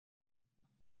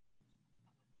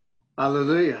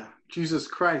Hallelujah. Jesus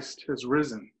Christ has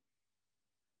risen.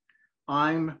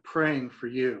 I'm praying for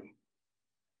you.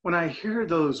 When I hear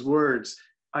those words,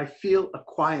 I feel a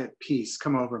quiet peace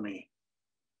come over me.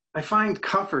 I find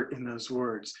comfort in those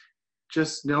words,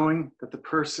 just knowing that the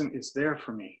person is there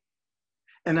for me.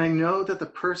 And I know that the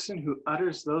person who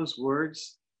utters those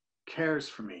words cares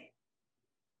for me.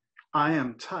 I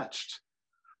am touched,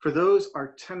 for those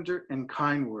are tender and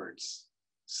kind words,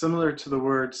 similar to the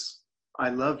words, I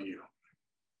love you.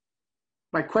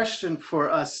 My question for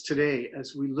us today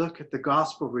as we look at the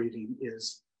gospel reading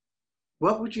is,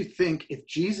 what would you think if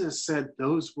Jesus said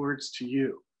those words to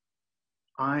you?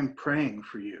 I'm praying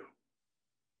for you.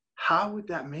 How would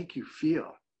that make you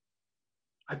feel?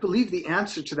 I believe the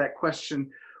answer to that question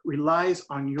relies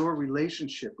on your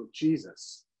relationship with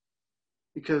Jesus,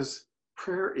 because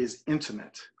prayer is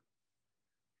intimate.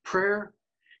 Prayer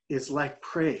is like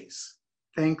praise,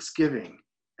 thanksgiving,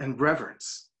 and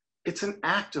reverence. It's an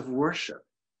act of worship.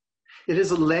 It is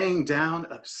a laying down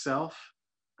of self,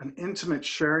 an intimate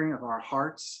sharing of our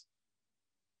hearts.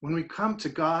 When we come to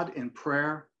God in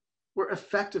prayer, we're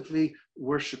effectively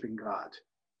worshiping God.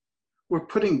 We're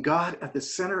putting God at the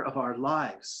center of our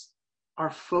lives, our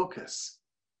focus,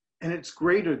 and it's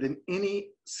greater than any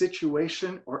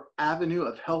situation or avenue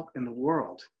of help in the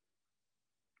world.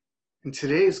 In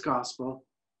today's gospel,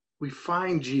 we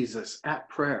find Jesus at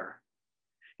prayer.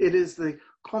 It is the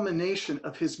culmination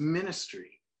of his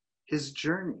ministry, his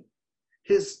journey,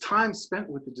 his time spent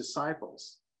with the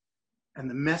disciples, and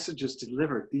the messages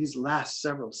delivered these last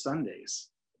several Sundays.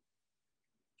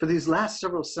 For these last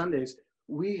several Sundays,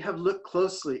 we have looked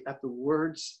closely at the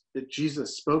words that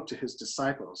Jesus spoke to his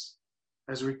disciples,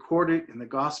 as recorded in the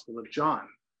Gospel of John.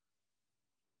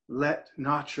 Let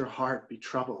not your heart be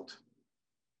troubled.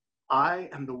 I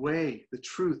am the way, the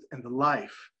truth, and the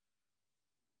life.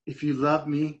 If you love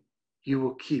me, you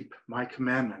will keep my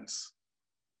commandments.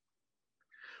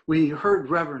 We heard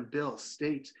Reverend Bill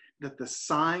state that the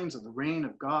signs of the reign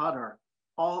of God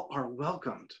all are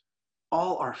welcomed,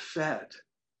 all are fed,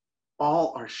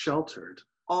 all are sheltered,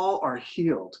 all are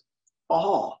healed,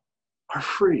 all are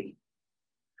free.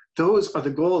 Those are the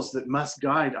goals that must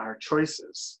guide our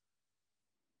choices.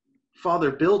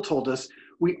 Father Bill told us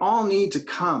we all need to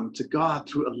come to God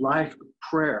through a life of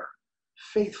prayer,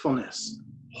 faithfulness,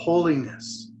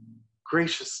 holiness,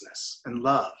 graciousness, and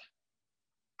love.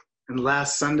 And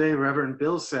last Sunday, Reverend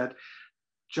Bill said,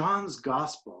 John's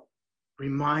gospel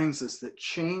reminds us that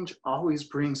change always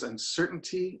brings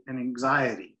uncertainty and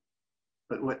anxiety,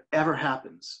 but whatever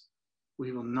happens,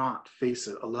 we will not face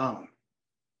it alone.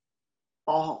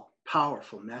 All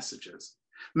powerful messages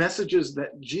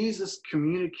that Jesus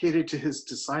communicated to his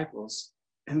disciples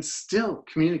and still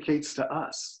communicates to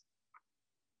us.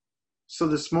 So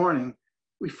this morning,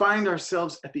 we find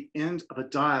ourselves at the end of a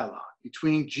dialogue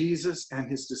between Jesus and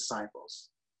his disciples.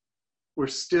 We're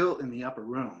still in the upper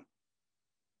room,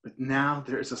 but now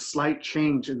there is a slight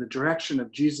change in the direction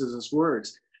of Jesus'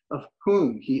 words, of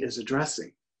whom he is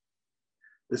addressing.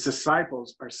 The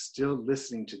disciples are still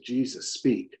listening to Jesus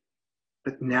speak,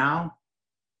 but now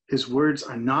his words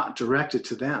are not directed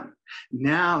to them.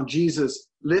 Now Jesus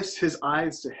lifts his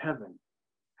eyes to heaven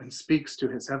and speaks to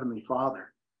his heavenly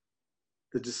Father.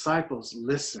 The disciples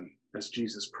listen as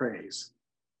Jesus prays.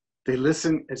 They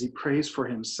listen as he prays for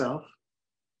himself,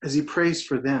 as he prays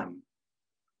for them,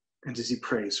 and as he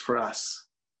prays for us.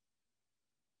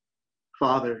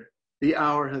 Father, the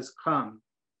hour has come.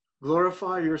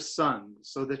 Glorify your Son,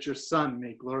 so that your Son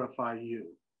may glorify you,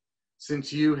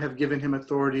 since you have given him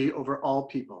authority over all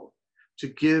people, to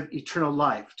give eternal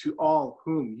life to all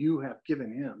whom you have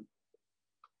given him.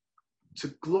 To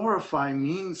glorify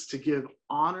means to give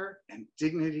honor and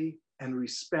dignity and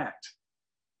respect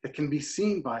that can be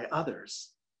seen by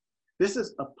others. This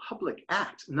is a public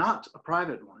act, not a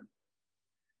private one.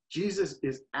 Jesus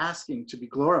is asking to be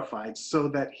glorified so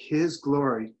that his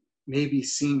glory may be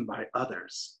seen by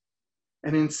others.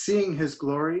 And in seeing his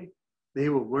glory, they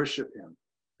will worship him.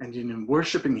 And in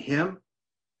worshiping him,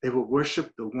 they will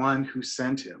worship the one who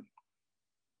sent him.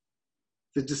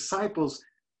 The disciples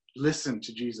listen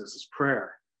to Jesus'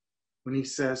 prayer when he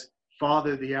says,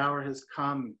 Father, the hour has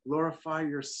come. Glorify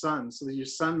your Son so that your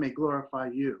Son may glorify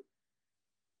you.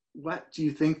 What do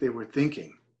you think they were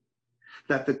thinking?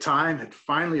 That the time had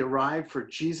finally arrived for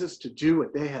Jesus to do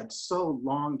what they had so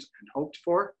longed and hoped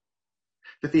for?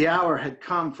 That the hour had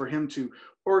come for him to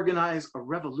organize a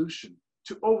revolution,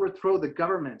 to overthrow the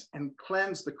government and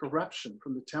cleanse the corruption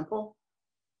from the temple?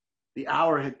 The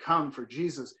hour had come for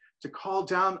Jesus to call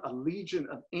down a legion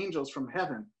of angels from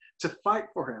heaven to fight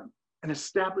for him and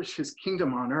establish his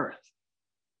kingdom on earth.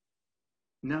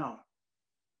 No,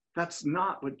 That's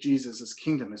not what Jesus'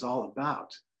 kingdom is all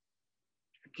about.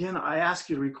 Again, I ask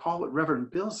you to recall what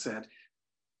Reverend Bill said,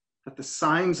 that the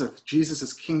signs of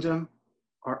Jesus' kingdom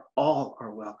are all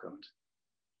are welcomed,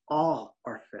 all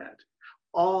are fed,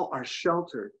 all are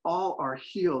sheltered, all are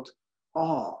healed,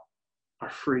 all are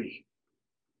free.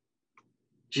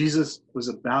 Jesus was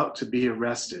about to be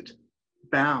arrested,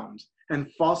 bound,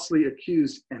 and falsely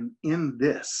accused, and in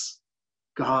this,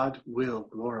 God will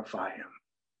glorify him.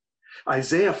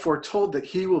 Isaiah foretold that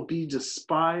he will be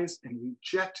despised and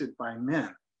rejected by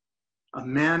men, a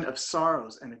man of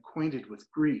sorrows and acquainted with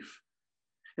grief,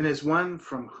 and as one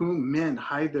from whom men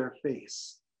hide their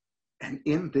face. And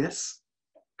in this,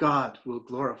 God will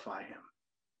glorify him.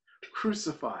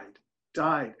 Crucified,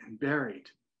 died, and buried.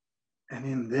 And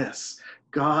in this,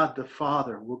 God the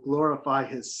Father will glorify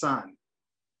his Son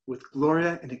with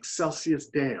Gloria in excelsis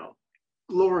Deo,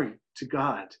 glory to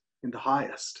God in the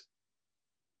highest.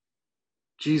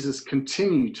 Jesus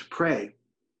continued to pray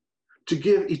to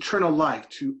give eternal life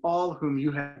to all whom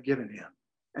you have given him.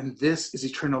 And this is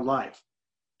eternal life,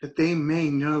 that they may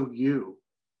know you,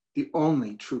 the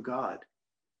only true God,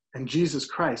 and Jesus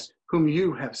Christ, whom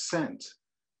you have sent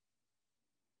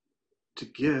to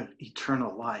give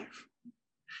eternal life.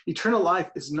 Eternal life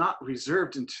is not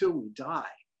reserved until we die.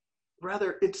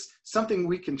 Rather, it's something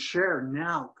we can share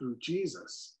now through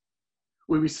Jesus.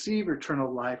 We receive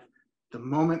eternal life the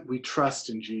moment we trust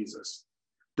in Jesus,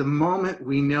 the moment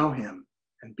we know him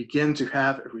and begin to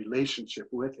have a relationship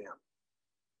with him.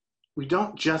 We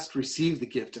don't just receive the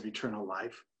gift of eternal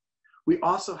life, we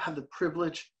also have the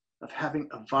privilege of having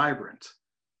a vibrant,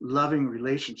 loving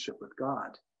relationship with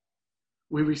God.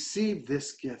 We receive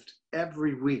this gift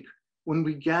every week when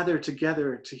we gather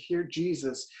together to hear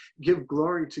Jesus give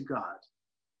glory to God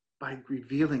by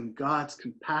revealing God's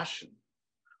compassion,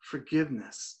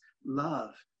 forgiveness,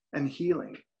 love, and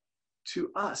healing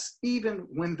to us, even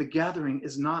when the gathering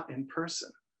is not in person.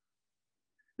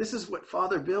 This is what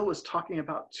Father Bill was talking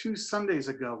about 2 Sundays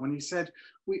ago when he said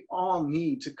we all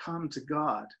need to come to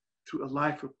God through a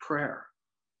life of prayer,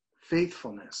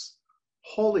 faithfulness,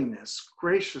 holiness,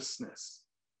 graciousness,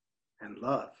 and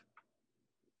love.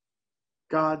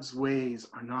 God's ways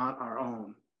are not our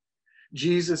own.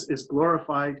 Jesus is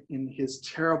glorified in his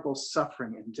terrible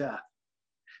suffering and death.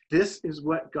 This is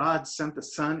what God sent the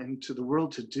Son into the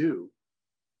world to do.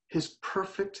 His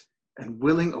perfect and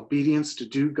willing obedience to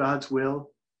do God's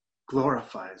will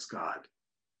glorifies God.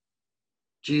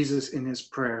 Jesus in his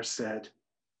prayer said,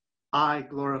 I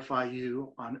glorify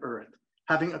you on earth,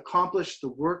 having accomplished the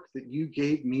work that you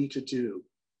gave me to do.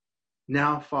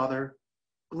 Now, Father,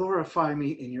 glorify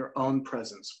me in your own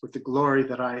presence with the glory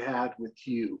that I had with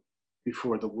you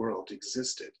before the world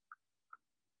existed.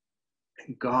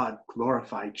 And God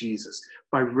glorified Jesus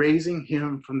by raising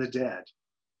him from the dead.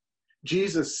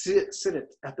 Jesus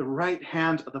sitteth at the right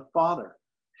hand of the Father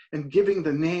and giving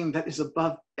the name that is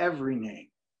above every name,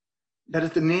 that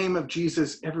at the name of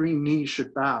Jesus every knee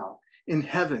should bow in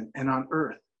heaven and on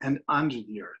earth and under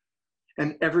the earth,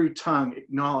 and every tongue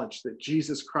acknowledge that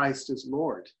Jesus Christ is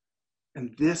Lord.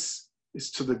 And this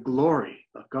is to the glory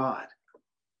of God.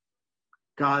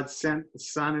 God sent the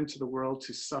Son into the world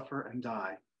to suffer and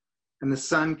die, and the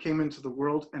Son came into the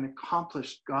world and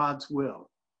accomplished God's will,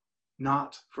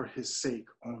 not for his sake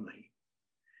only.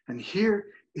 And here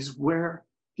is where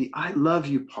the I love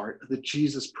you part of the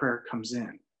Jesus prayer comes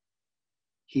in.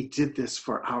 He did this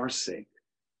for our sake,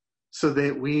 so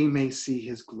that we may see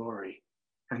his glory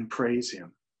and praise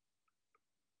him.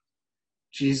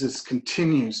 Jesus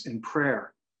continues in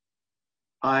prayer.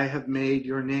 I have made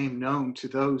your name known to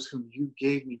those whom you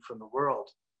gave me from the world.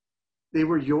 They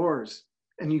were yours,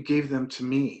 and you gave them to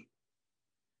me.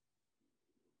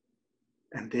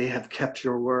 And they have kept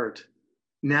your word.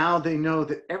 Now they know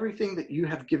that everything that you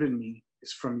have given me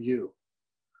is from you.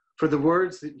 For the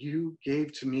words that you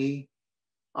gave to me,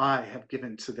 I have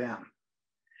given to them.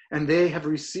 And they have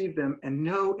received them and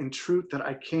know in truth that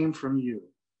I came from you,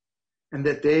 and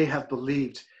that they have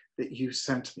believed that you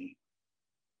sent me.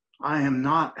 I am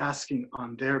not asking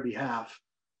on their behalf.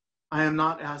 I am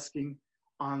not asking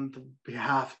on the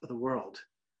behalf of the world,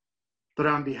 but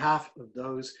on behalf of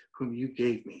those whom you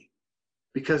gave me,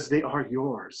 because they are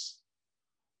yours.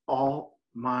 All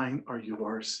mine are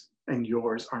yours, and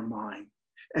yours are mine,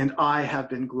 and I have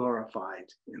been glorified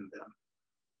in them.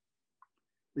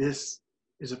 This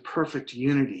is a perfect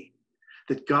unity,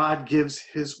 that God gives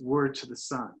his word to the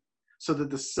Son, so that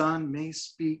the Son may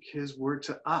speak his word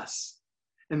to us,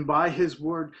 and by his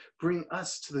word bring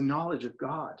us to the knowledge of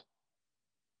God.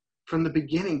 From the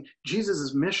beginning,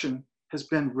 Jesus' mission has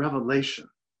been revelation.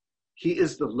 He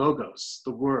is the Logos,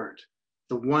 the Word,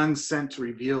 the one sent to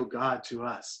reveal God to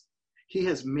us. He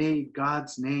has made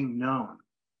God's name known.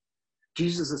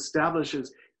 Jesus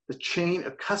establishes the chain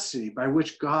of custody by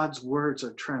which God's words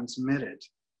are transmitted.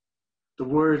 The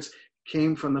words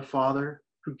came from the Father,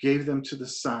 who gave them to the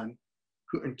Son,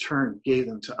 who in turn gave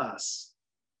them to us.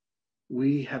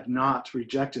 We have not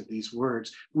rejected these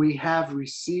words. We have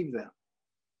received them.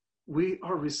 We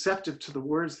are receptive to the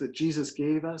words that Jesus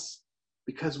gave us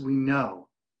because we know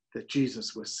that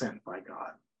Jesus was sent by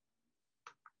God.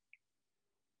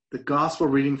 The gospel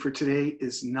reading for today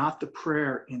is not the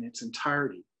prayer in its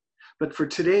entirety, but for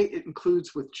today it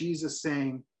includes with Jesus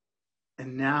saying,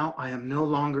 "And now I am no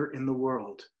longer in the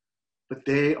world, but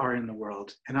they are in the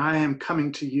world, and I am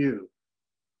coming to you.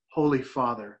 Holy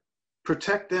Father,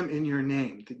 protect them in your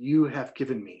name that you have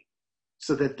given me,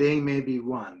 so that they may be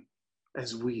one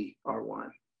as we are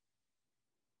one."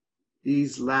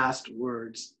 These last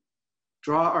words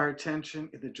draw our attention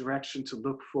in the direction to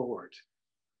look forward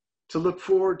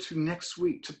to next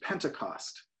week, to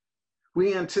Pentecost.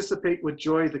 We anticipate with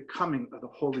joy the coming of the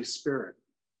Holy Spirit,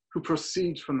 who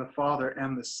proceeds from the Father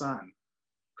and the Son,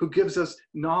 who gives us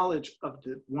knowledge of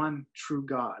the one true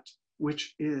God,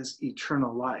 which is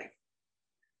eternal life.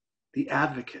 The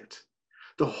Advocate,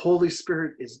 the Holy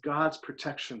Spirit, is God's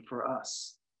protection for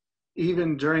us.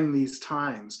 Even during these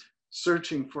times,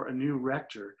 searching for a new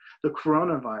rector, the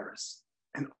coronavirus,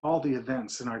 and all the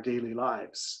events in our daily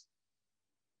lives,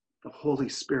 the Holy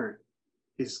Spirit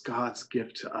is God's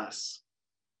gift to us.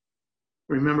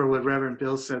 Remember what Reverend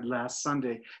Bill said last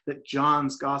Sunday, that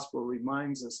John's gospel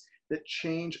reminds us that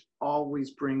change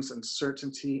always brings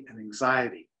uncertainty and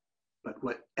anxiety, but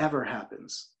whatever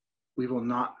happens, we will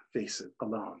not face it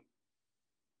alone.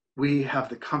 We have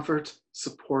the comfort,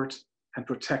 support, and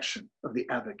protection of the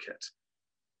Advocate,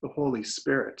 the Holy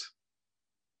Spirit.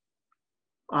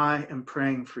 I am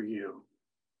praying for you.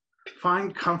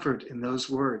 Find comfort in those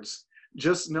words,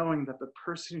 just knowing that the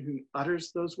person who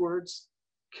utters those words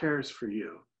cares for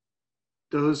you.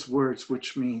 Those words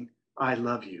which mean, "I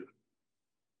love you."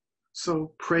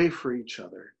 So pray for each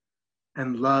other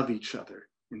and love each other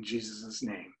in Jesus'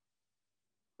 name.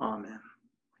 Amen.